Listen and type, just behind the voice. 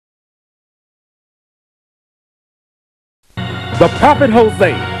The prophet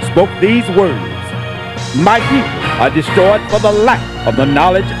Hosea spoke these words, "My people are destroyed for the lack of the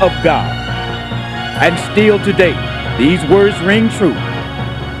knowledge of God." And still today, these words ring true.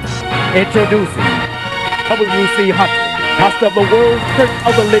 Introducing W.C. Hunter, pastor of the World Church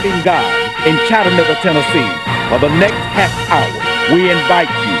of the Living God in Chattanooga, Tennessee. For the next half hour, we invite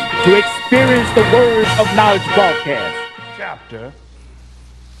you to experience the Words of Knowledge broadcast. Chapter.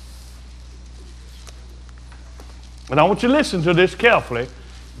 But I want you to listen to this carefully.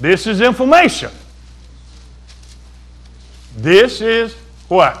 This is information. This is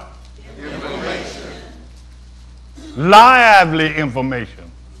what? Information. Lively information.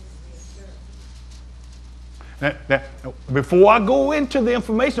 Now, before I go into the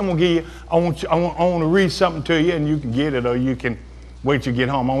information I'm going to give you, I want to read something to you, and you can get it or you can wait till you get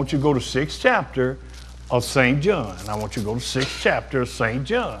home. I want you to go to 6th chapter of St. John. I want you to go to 6th chapter of St.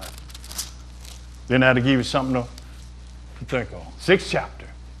 John. Then I'll give you something to think on. 6th chapter.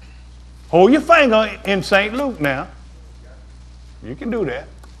 Hold your finger in St. Luke now. You can do that.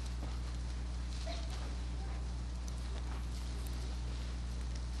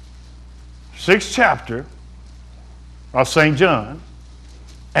 Sixth chapter of St. John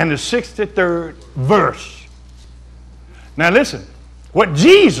and the 63rd verse. Now listen, what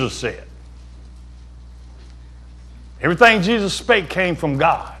Jesus said. Everything Jesus spake came from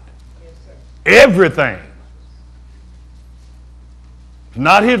God. Yes, sir. Everything. It's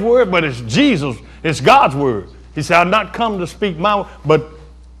not his word, but it's Jesus. It's God's word. He said, I've not come to speak my word, but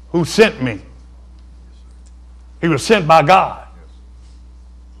who sent me? He was sent by God.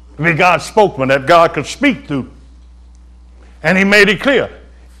 To be God's spokesman that God could speak through. And he made it clear.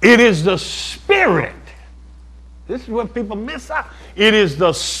 It is the Spirit. This is what people miss out. It is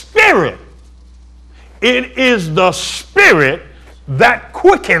the Spirit. It is the Spirit that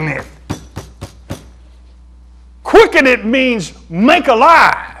quickeneth. Quicken it means make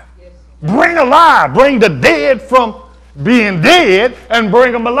alive. Bring alive. Bring the dead from being dead and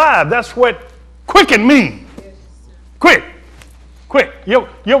bring them alive. That's what quicken means. Quick. Quick. You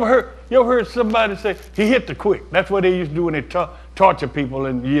ever heard somebody say, he hit the quick? That's what they used to do when they torture people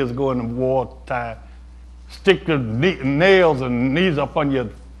years ago in the war time. Stick the nails and knees up on your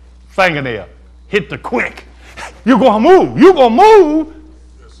fingernail. Hit the quick. You're going to move. You're going to move.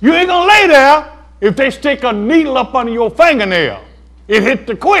 You ain't going to lay there if they stick a needle up under your fingernail. It hit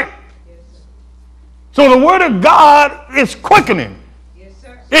the quick. So the word of God is quickening. Yes,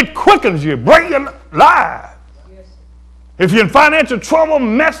 sir. It quickens you, bring you alive. Yes, sir. If you're in financial trouble,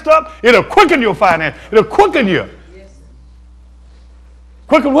 messed up, it'll quicken your finance. It'll quicken you. Yes, sir.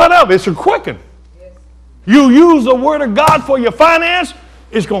 Quicken whatever, it's a quicken. Yes. You use the word of God for your finance,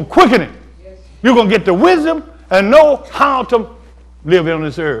 it's going to quicken it. Yes. You're going to get the wisdom and know how to live on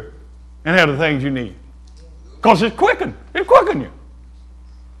this earth and have the things you need. Because it's quickened. It quicken you.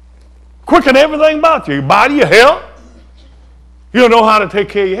 Quicken everything about you. Your body, your health. You don't know how to take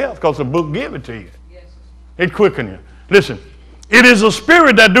care of your health because the book gave it to you. Yes. It quicken you. Listen, it is a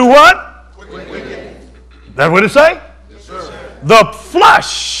spirit that do what? Quicken. That's what it say? Yes, sir. The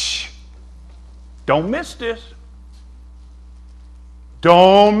flesh. Don't miss this.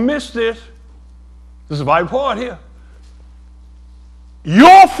 Don't miss this. This is a vital part here.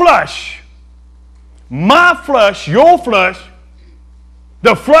 Your flesh, my flesh, your flesh,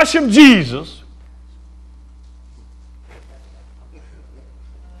 the flesh of Jesus,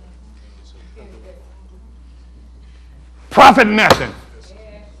 profit nothing.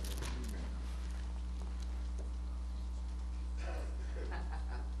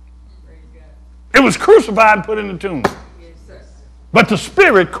 It was crucified and put in the tomb. Yes, sir. But the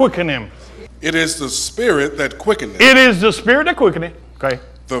Spirit quickened him. It is the Spirit that quickeneth. It is the Spirit that quickened him. Okay.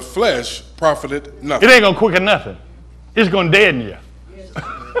 The flesh profited nothing. It ain't going to quicken nothing. It's going to deaden you. Yes,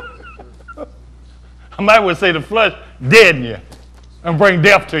 I might well say the flesh deaden you and bring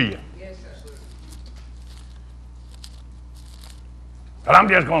death to you. yes, sir. But I'm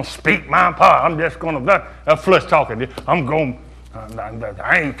just going to speak my part. I'm just going to, that flesh talking. I'm going,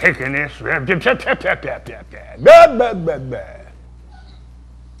 I ain't taking this.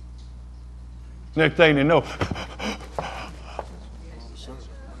 Next thing you know,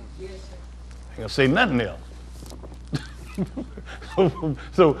 ain't gonna say nothing else.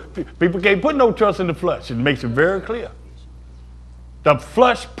 so people can't put no trust in the flesh. It makes it very clear. The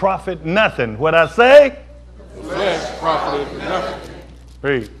flesh profit nothing. What I say? The flesh profited nothing.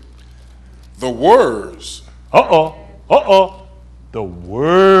 Read. The words. The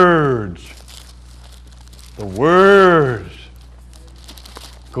words. The words.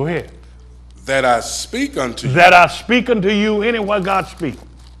 Go ahead. That I speak unto you. That I speak unto you, anywhere God speak.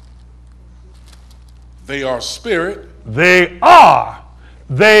 They are spirit. They are.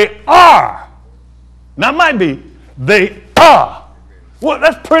 They are. Not might be. They are. Well,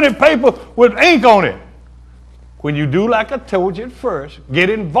 that's printed paper with ink on it. When you do like I told you at first, get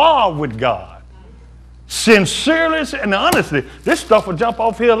involved with God. Sincerely and honestly, this stuff will jump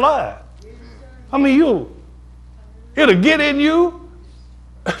off here alive. I mean, it'll get in you.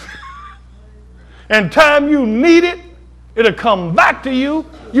 And time you need it, it'll come back to you.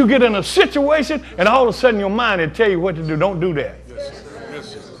 You get in a situation, and all of a sudden your mind will tell you what to do. Don't do that.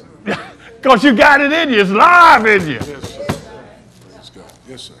 Because you got it in you. It's live in you. Yes, sir. Praise God.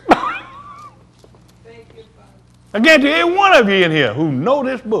 Yes, sir. I guarantee every one of you in here who know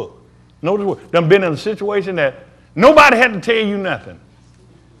this book, done been in a situation that nobody had to tell you nothing.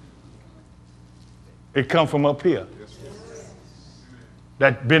 It come from up here.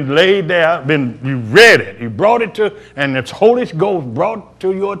 That been laid there, you read it, you brought it to, and the Holy Ghost brought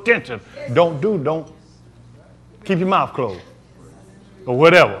to your attention. Don't keep your mouth closed. Or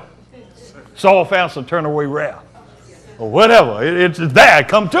whatever. Soft answer, turn away wrath. Or whatever. It's there,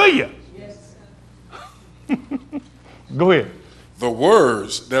 come to you. Go ahead. The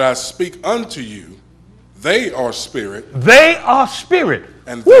words that I speak unto you, they are spirit. They are spirit.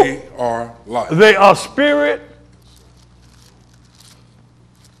 And they are life. They are spirit.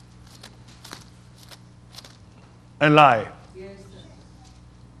 And life. You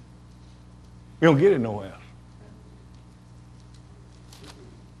don't get it nowhere else.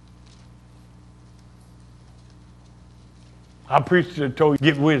 Our preacher told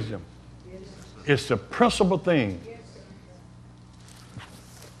you, get wisdom. It's the principal thing.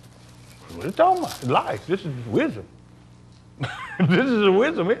 What are you talking about? Life. This is wisdom. This is the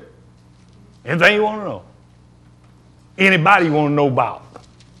wisdom here. Anything you want to know. Anybody you want to know about.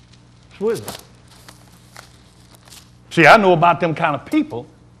 It's wisdom. See, I know about them kind of people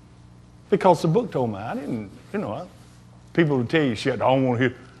because the book told me. I didn't, people would tell you shit, I don't want to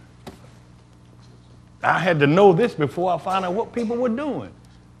hear. I had to know this before I found out what people were doing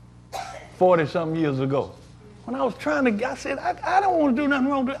 40-something years ago. When I was trying to, I said, I don't want to do nothing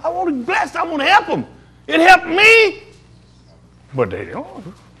wrong. I want to bless, I want to help them. It helped me. But they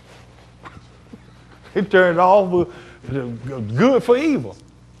don't. It turned off good for evil.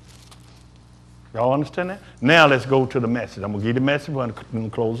 Y'all understand that? Now let's go to the message. I'm going to give you the message. We're going to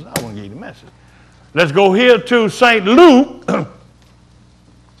close it. I want to give you the message. Let's go here to St. Luke,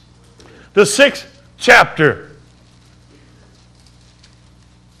 the 6th chapter.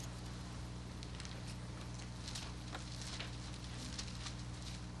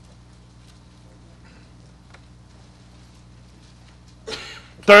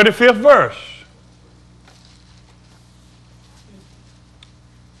 th verse.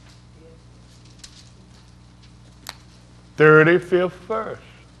 Thirty-fifth verse.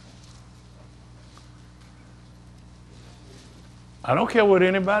 I don't care what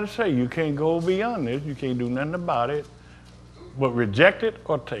anybody say. You can't go beyond this. You can't do nothing about it. But reject it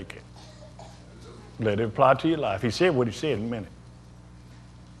or take it. Let it apply to your life. He said what he said in a minute.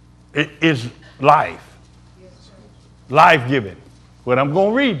 It is life. Life-giving. What I'm going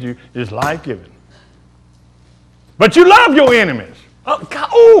to read you is life-giving. But you love your enemies.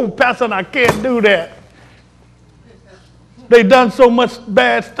 Oh, Pastor, I can't do that. They done so much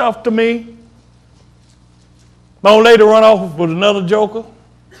bad stuff to me. My old lady run off with another joker.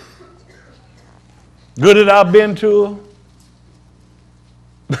 Good that I've been to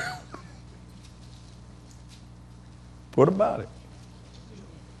her. What about it?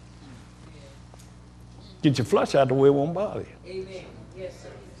 Get your flush out the way, it won't bother you. Amen. Yes, sir.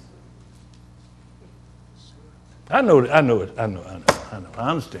 I know. I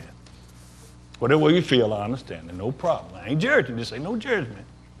understand. Whatever way you feel, I understand. And no problem. I ain't judging. Just say no judgment.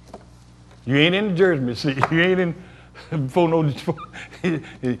 You ain't in the judgment seat. You ain't in for no.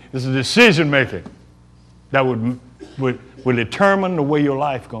 It's a decision making that would determine the way your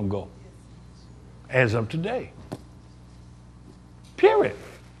life gonna go. As of today. Period.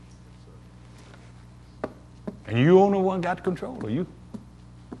 And you only one got control of you.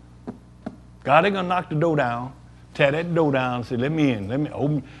 God ain't gonna knock the door down, tear that door down, and say, let me in, let me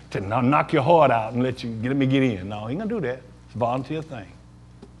open, now knock your heart out and let me get in. No, he ain't gonna do that. It's a volunteer thing.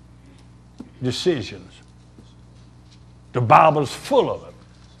 Decisions. The Bible's full of it.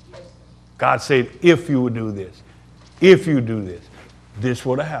 God said, if you would do this, if you do this, this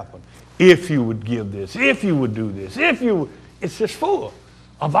would have happened. If you would give this, if you would do this, if you would, it's just full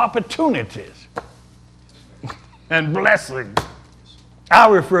of opportunities and blessings. I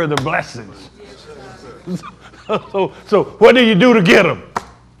refer to blessings. So what do you do to get them?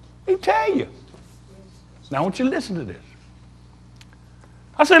 He tell you. Now I want you to listen to this.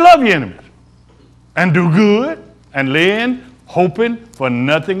 I say love your enemies. and do good and lend, hoping for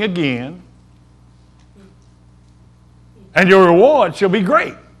nothing again. And your reward shall be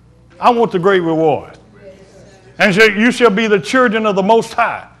great. I want the great reward. And you shall be the children of the Most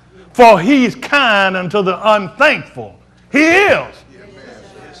High. For he's kind unto the unthankful. He is.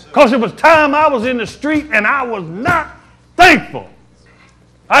 Because it was time I was in the street and I was not thankful.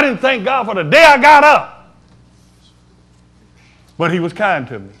 I didn't thank God for the day I got up. But he was kind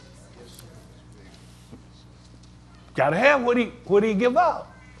to me. Got to have what he give out.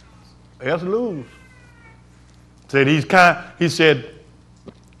 Else lose. Said he's kind. He said,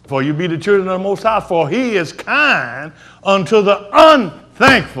 for you be the children of the Most High, for he is kind unto the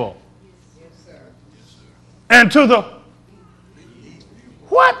unthankful. Yes, sir. And to the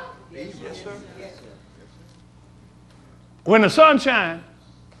what? Yes, sir. Yes, sir. When the sun shines,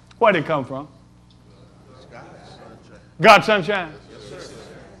 where did it come from? God's sunshine.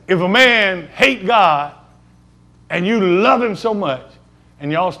 If a man hate God and you love him so much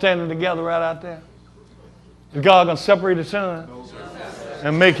and y'all standing together right out there, is God going to separate the sun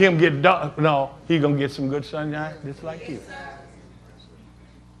and make him get dark? No, he's going to get some good sunshine just like you.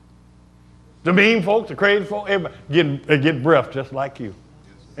 The mean folks, the crazy folks, everybody get breath just like you.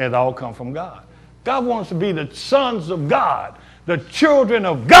 And it all come from God. God wants to be the sons of God, the children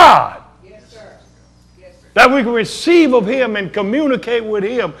of God. Yes, sir. Yes, sir. That we can receive of him and communicate with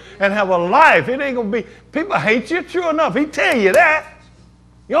him and have a life. It ain't going to be, people hate you, true enough. He tell you that.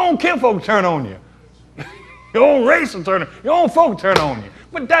 Your own kinfolk turn on you. Your own race will turn on you. Your own folk turn on you.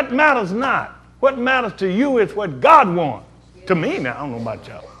 But that matters not. What matters to you is what God wants. To me now, I don't know about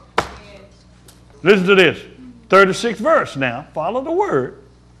y'all. Listen to this. 36th verse now. Follow the word.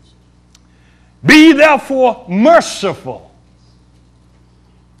 Be therefore merciful.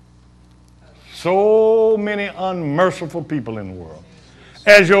 So many unmerciful people in the world.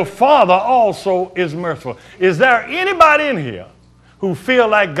 As your Father also is merciful. Is there anybody in here who feel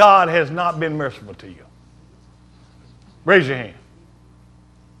like God has not been merciful to you? Raise your hand.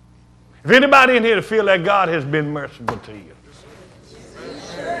 If anybody in here to feel like God has been merciful to you.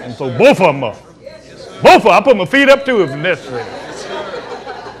 And so both of them are. Both of them. I put my feet up too if necessary.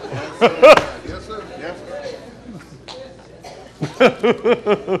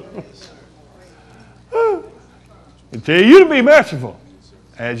 I tell you to be merciful,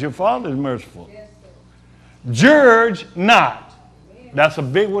 as your Father is merciful. Judge not. That's a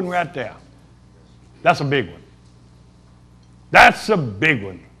big one right there. That's a big one. That's a big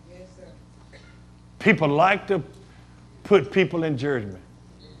one. People like to put people in judgment.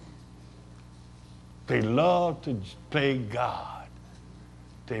 They love to play God.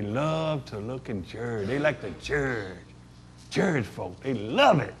 They love to look and judge. They like to judge. Judge folk. They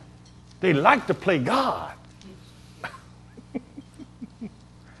love it. They like to play God.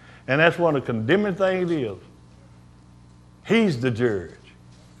 And that's one of the condemning things it is. He's the judge.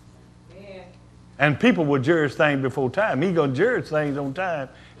 Yeah. And people will judge things before time. He's going to judge things on time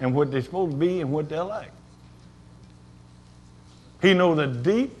and what they're supposed to be and what they're like. He knows the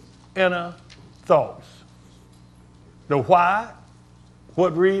deep inner thoughts. The why,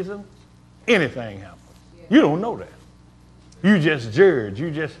 what reason, anything happens. Yeah. You don't know that. You just judge.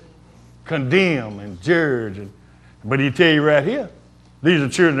 You just condemn and judge. But he tell you right here, these are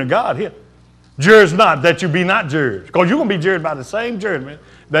children of God here. Judge not that you be not judged. Because you're going to be judged by the same judgment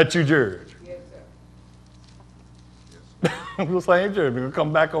that you judge. Yes, sir. The same judgment will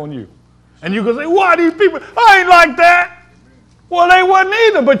come back on you. And you can say, why these people? I ain't like that. Well, they wasn't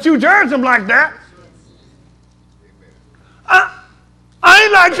either, but you judged them like that. I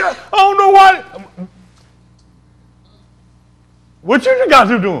ain't like that. I don't know why. What you guys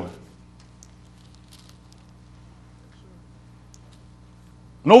are doing?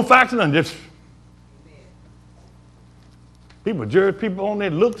 No facts and just people judge people on their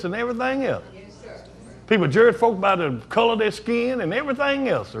looks and everything else. Yes, sir. People judge folk by the color of their skin and everything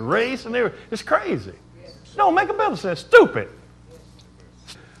else, the race and everything. It's crazy. Don't make a better sense. Stupid.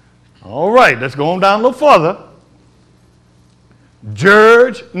 All right, let's go on down a little further.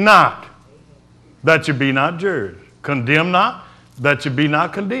 Judge not, that you be not judged. Condemn not, that you be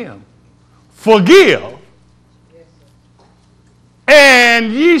not condemned. Forgive,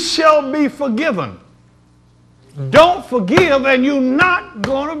 and ye shall be forgiven. Don't forgive, and you're not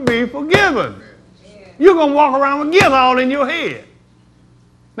going to be forgiven. You're going to walk around with guilt all in your head.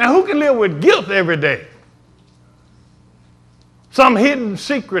 Now, who can live with guilt every day? Some hidden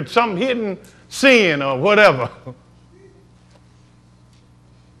secret, some hidden sin or whatever.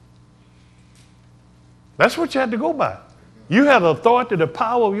 That's what you had to go by. You have the authority, the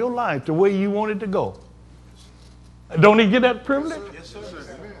power of your life, the way you want it to go. Don't he get that privilege? Yes, sir.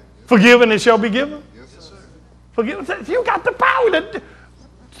 Forgiven, it shall be given. Forgiven. You got the power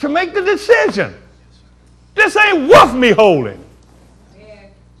to make the decision. This ain't worth me holding.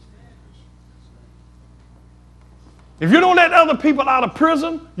 If you don't let other people out of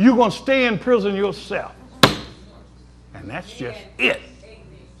prison, you're going to stay in prison yourself. And that's just it.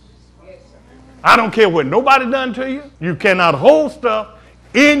 I don't care what nobody done to you. You cannot hold stuff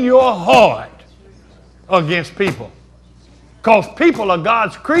in your heart against people. Because people are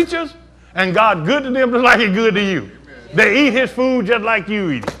God's creatures, and God good to them just like He's good to you. They eat His food just like you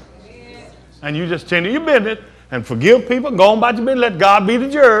eat it. And you just tend to your business and forgive people, go on about your business, let God be the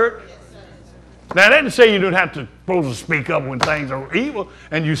judge. Now, that doesn't say you don't have to supposed to speak up when things are evil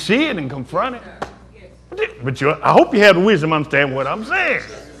and you see it and confront it. But I hope you have the wisdom to understand what I'm saying.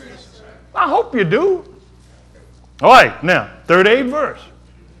 I hope you do. All right, now, 38th verse.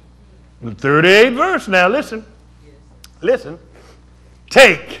 The 38th verse, now listen. Listen.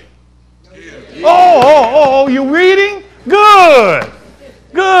 Take. Oh, you reading? Good.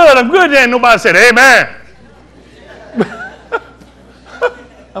 Good. I'm good. There ain't nobody said amen.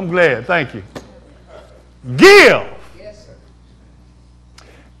 I'm glad. Thank you. Give. Yes, sir.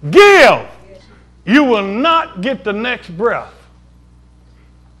 Give. You will not get the next breath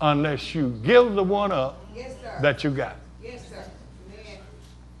unless you give the one up Yes, sir. that you got. Yes, sir. Amen.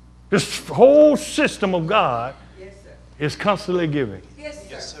 This whole system of God Yes, sir. is constantly giving. Yes, sir.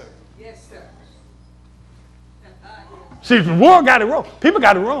 Yes, sir. Yes, sir. See, the world got it wrong. People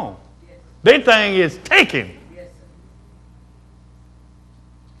got it wrong. Their thing is taking. Yes, sir.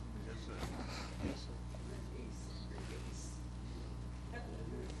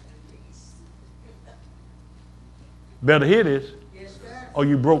 Better hear this, Yes, sir. or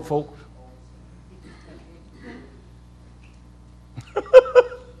you broke folks.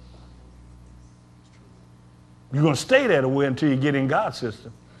 You're going to stay that way until you get in God's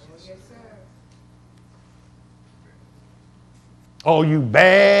system. Yes, sir. Oh, you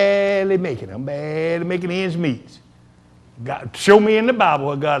barely making it. I'm barely making ends meet. God, show me in the Bible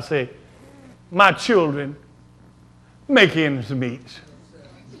what God said. My children make ends meet.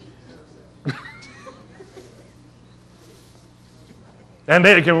 And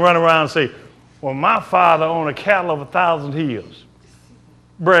they can run around and say, well, my father owned a cattle of 1,000 hills.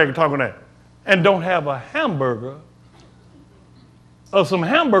 Brag talking that. And don't have a hamburger or some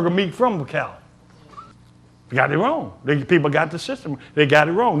hamburger meat from the cow. They got it wrong. People got the system. They got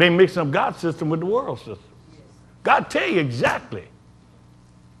it wrong. They mixing up God's system with the world system. God tell you exactly.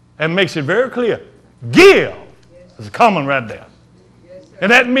 And makes it very clear. Give. It's common right there.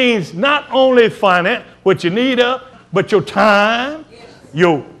 And that means not only finance, what you need but your time,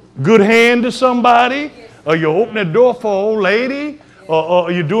 your good hand to somebody, or you open the door for an old lady,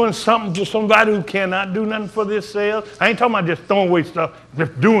 or you're doing something to somebody who cannot do nothing for themselves. I ain't talking about just throwing away stuff,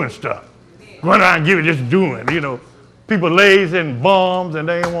 just doing stuff. Run around and give it, just doing. You know, people lazy and bums and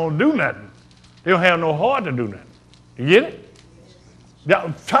they ain't want to do nothing. They don't have no heart to do nothing. You get it?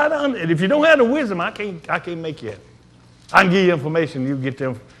 Now, try to, if you don't have the wisdom, I can't make you. I can give you information, you get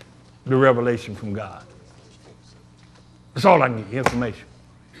the revelation from God. That's all I can get, information.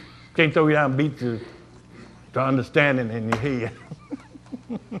 Can't throw you down and beat the understanding in your head.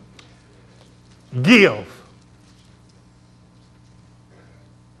 Give.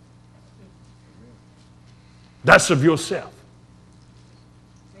 That's of yourself.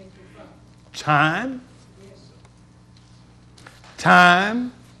 Time.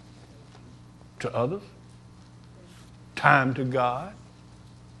 Time to others. Time to God.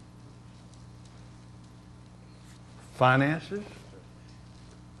 Finances.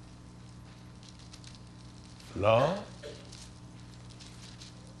 Love.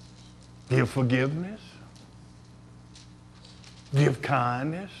 Give forgiveness. Give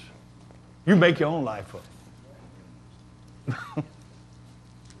kindness. You make your own life up.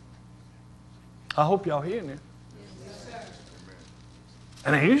 I hope y'all hearing it.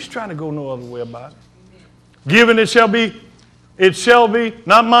 And I ain't just trying to go no other way about it. Given it shall be,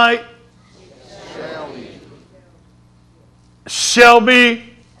 not might. Shall be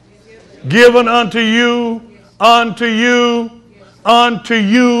given unto you, unto you, unto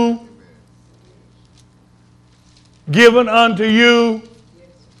you. Given unto you.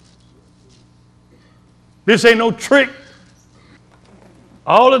 This ain't no trick.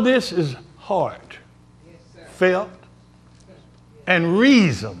 All of this is heart, felt, and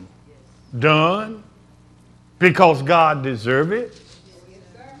reason done because God deserves it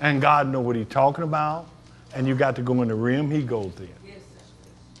and God know what He's talking about, and you got to go in the realm He goes in.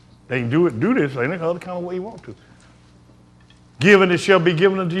 They can do this any other kind of way you want to. Given it shall be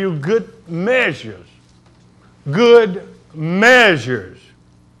given unto you good measures. Good measures.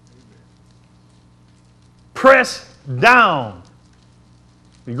 pressed down.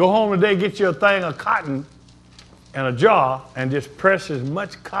 You go home today, get you a thing of cotton and a jar, and just press as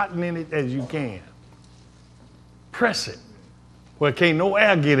much cotton in it as you can. Press it where can't no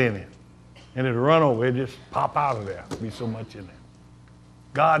air get in it. And it'll run over, it'll just pop out of there. There'll be so much in there.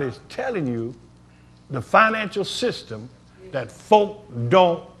 God is telling you the financial system that folk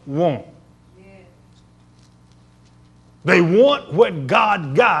don't want. They want what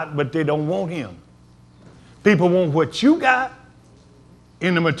God got, but they don't want him. People want what you got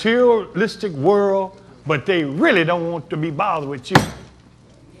in the materialistic world, but they really don't want to be bothered with you.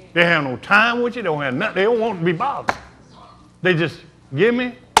 They have no time with you. They don't have nothing. They don't want to be bothered. They just give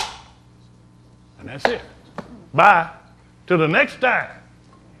me, and that's it. Bye. Till the next time.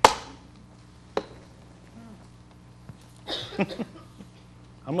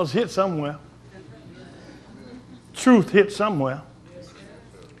 I must hit somewhere. Truth hit somewhere.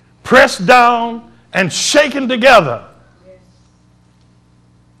 Pressed down and shaken together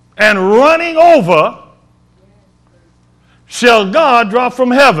and running over shall God drop from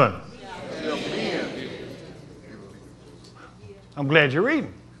heaven. I'm glad you're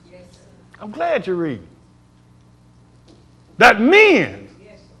reading. I'm glad you're reading. That men,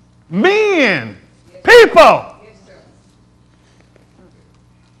 people,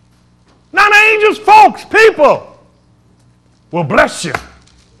 not angels, folks, people will bless you,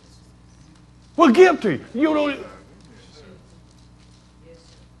 will give to you. You know,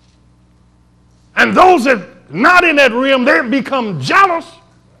 and those that not in that realm, they become jealous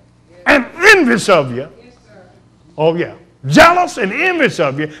and envious of you. Oh yeah, jealous and envious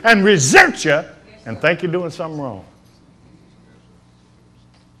of you and resent you and think you're doing something wrong.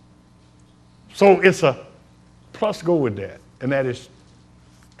 So it's a plus go with that, and that is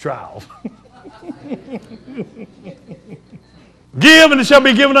trials. Give, and it shall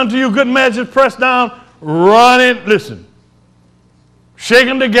be given unto you, good measures, pressed down, running, listen,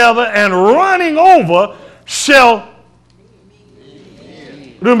 shaken together, and running over shall.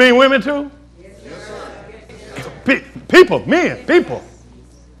 Do you mean women too? People, men, people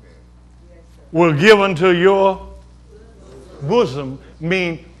will give unto your bosom,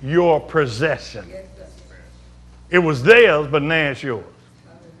 mean your possession. It was theirs, but now it's yours.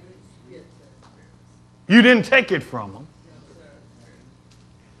 You didn't take it from them.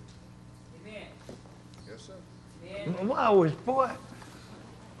 Why always, boy?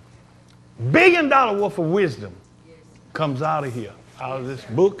 $1 billion worth of wisdom comes out of here, out of this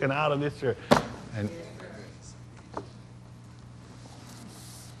book and out of this church. And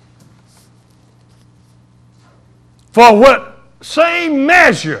for what same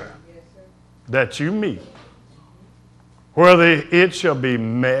measure that you meet, whether it shall be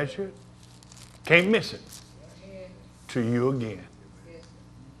measured, can't miss it, to you again.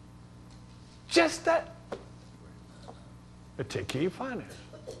 Just that. But take care of your finances.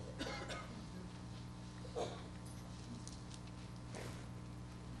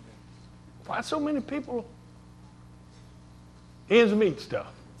 Why so many people ends meet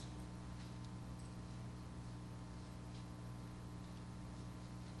stuff?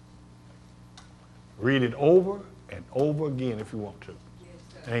 Read it over and over again if you want to.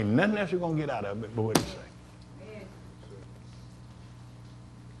 There ain't nothing else you're going to get out of it but what it say.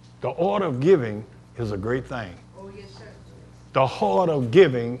 The order of giving is a great thing. The heart of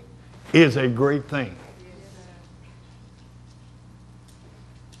giving is a great thing.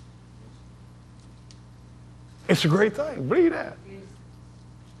 It's a great thing. Believe that.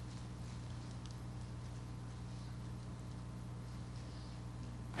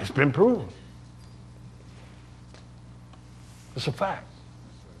 It's been proven. It's a fact.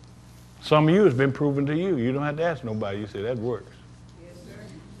 Some of you has been proven to you. You don't have to ask nobody. You say, that works.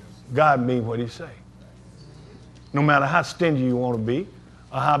 God means what he say. No matter how stingy you want to be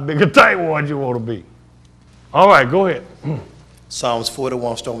or how big a tightwad you want to be. All right, go ahead. Psalms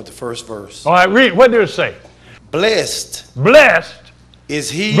 41, starting with the first verse. All right, read. What did it say? Blessed. Blessed.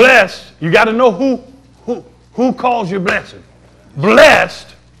 Is he. Blessed. You got to know who calls you blessed.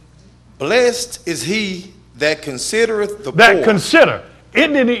 Blessed. Blessed is he that considereth the That poor. consider. It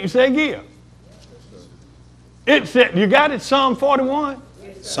didn't even say give. It said, you got it, Psalm 41?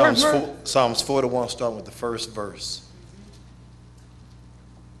 Psalms 41, starting with the first verse.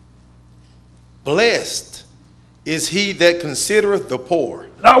 Blessed is he that considereth the poor.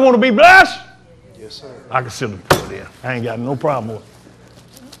 I want to be blessed. Yes, sir. I consider the poor there. I ain't got no problem with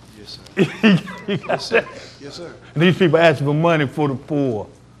Yes, sir. it. You got that? Yes, sir. And these people asking for money for the poor,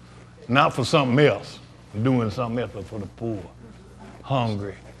 not for something else. Doing something else, but for the poor.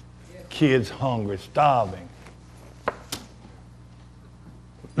 Hungry. Kids hungry, starving.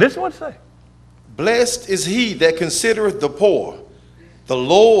 Listen what it say. Blessed is he that considereth the poor. The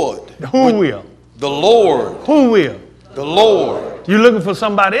Lord. Who will? The Lord. Who will? The Lord. You're looking for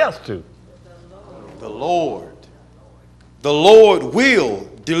somebody else to. The Lord. The Lord will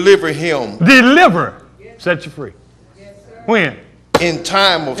deliver him Deliver. Set you free. When? in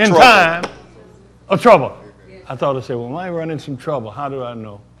time of In trouble. time of trouble. I thought I said, well, when I run into some trouble, how do I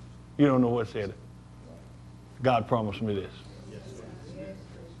know? You don't know what said it. God promised me this.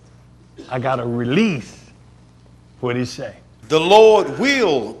 I got to release what he say. The Lord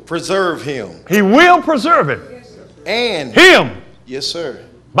will preserve him. He will preserve him. And, Him. yes, sir,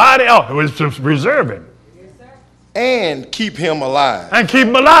 Body, oh, it was to preserve him. and keep him alive. And keep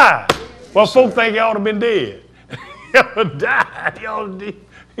him alive. Well, folk think he ought to have been dead. He ought to died.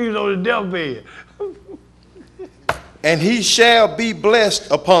 He was on his deathbed. And he shall be blessed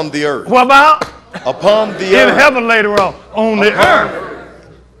upon the earth. What about? Upon the In earth. heaven later on the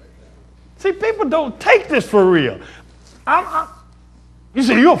earth. See, people don't take this for real. You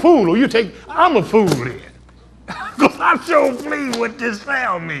say you're a fool, or I'm a fool then. Because I'm so pleased with this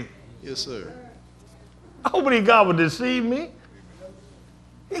sound me. Yes, sir. I hope God would deceive me.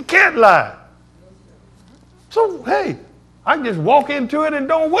 He can't lie. So, hey, I can just walk into it and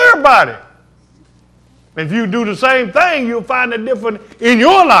don't worry about it. If you do the same thing, you'll find it different in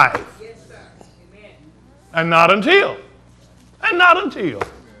your life. Yes, sir. Amen. And not until.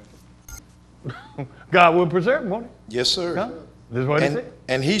 God will preserve, won't he? Yes, sir. Huh? This is what he said.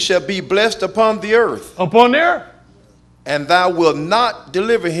 And he shall be blessed upon the earth. Upon there. And thou wilt not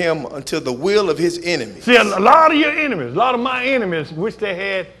deliver him unto the will of his enemies. See, a lot of your enemies, a lot of my enemies wish they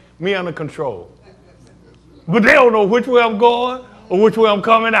had me under control. But they don't know which way I'm going or which way I'm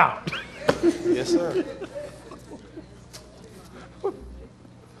coming out. Yes, sir.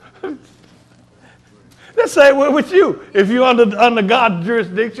 The same way with you. If you're under God's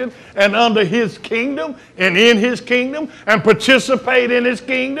jurisdiction and under his kingdom and in his kingdom and participate in his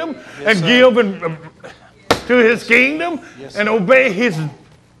kingdom and sir. give to his kingdom and obey his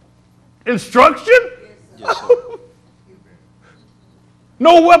instruction, Yes, sir.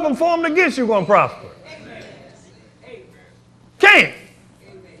 no weapon formed against you going to prosper. Can't.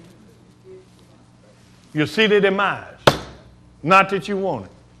 You'll see their demise. Not that you want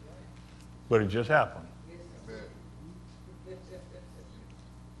it, but it just happened.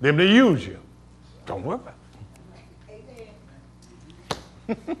 Them to use you. Don't worry about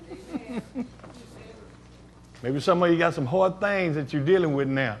it. Maybe some of you got some hard things that you're dealing with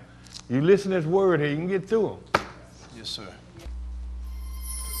now. You listen to this word here, you can get through them. Yes, sir.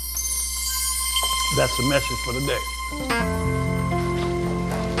 That's the message for the day.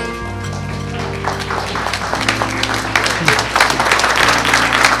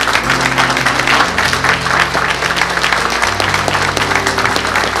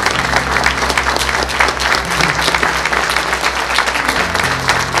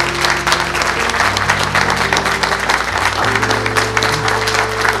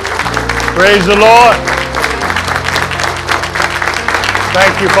 Praise the Lord.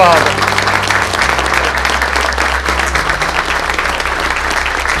 Thank you, Father.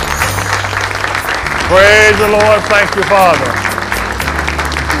 Praise the Lord. Thank you, Father.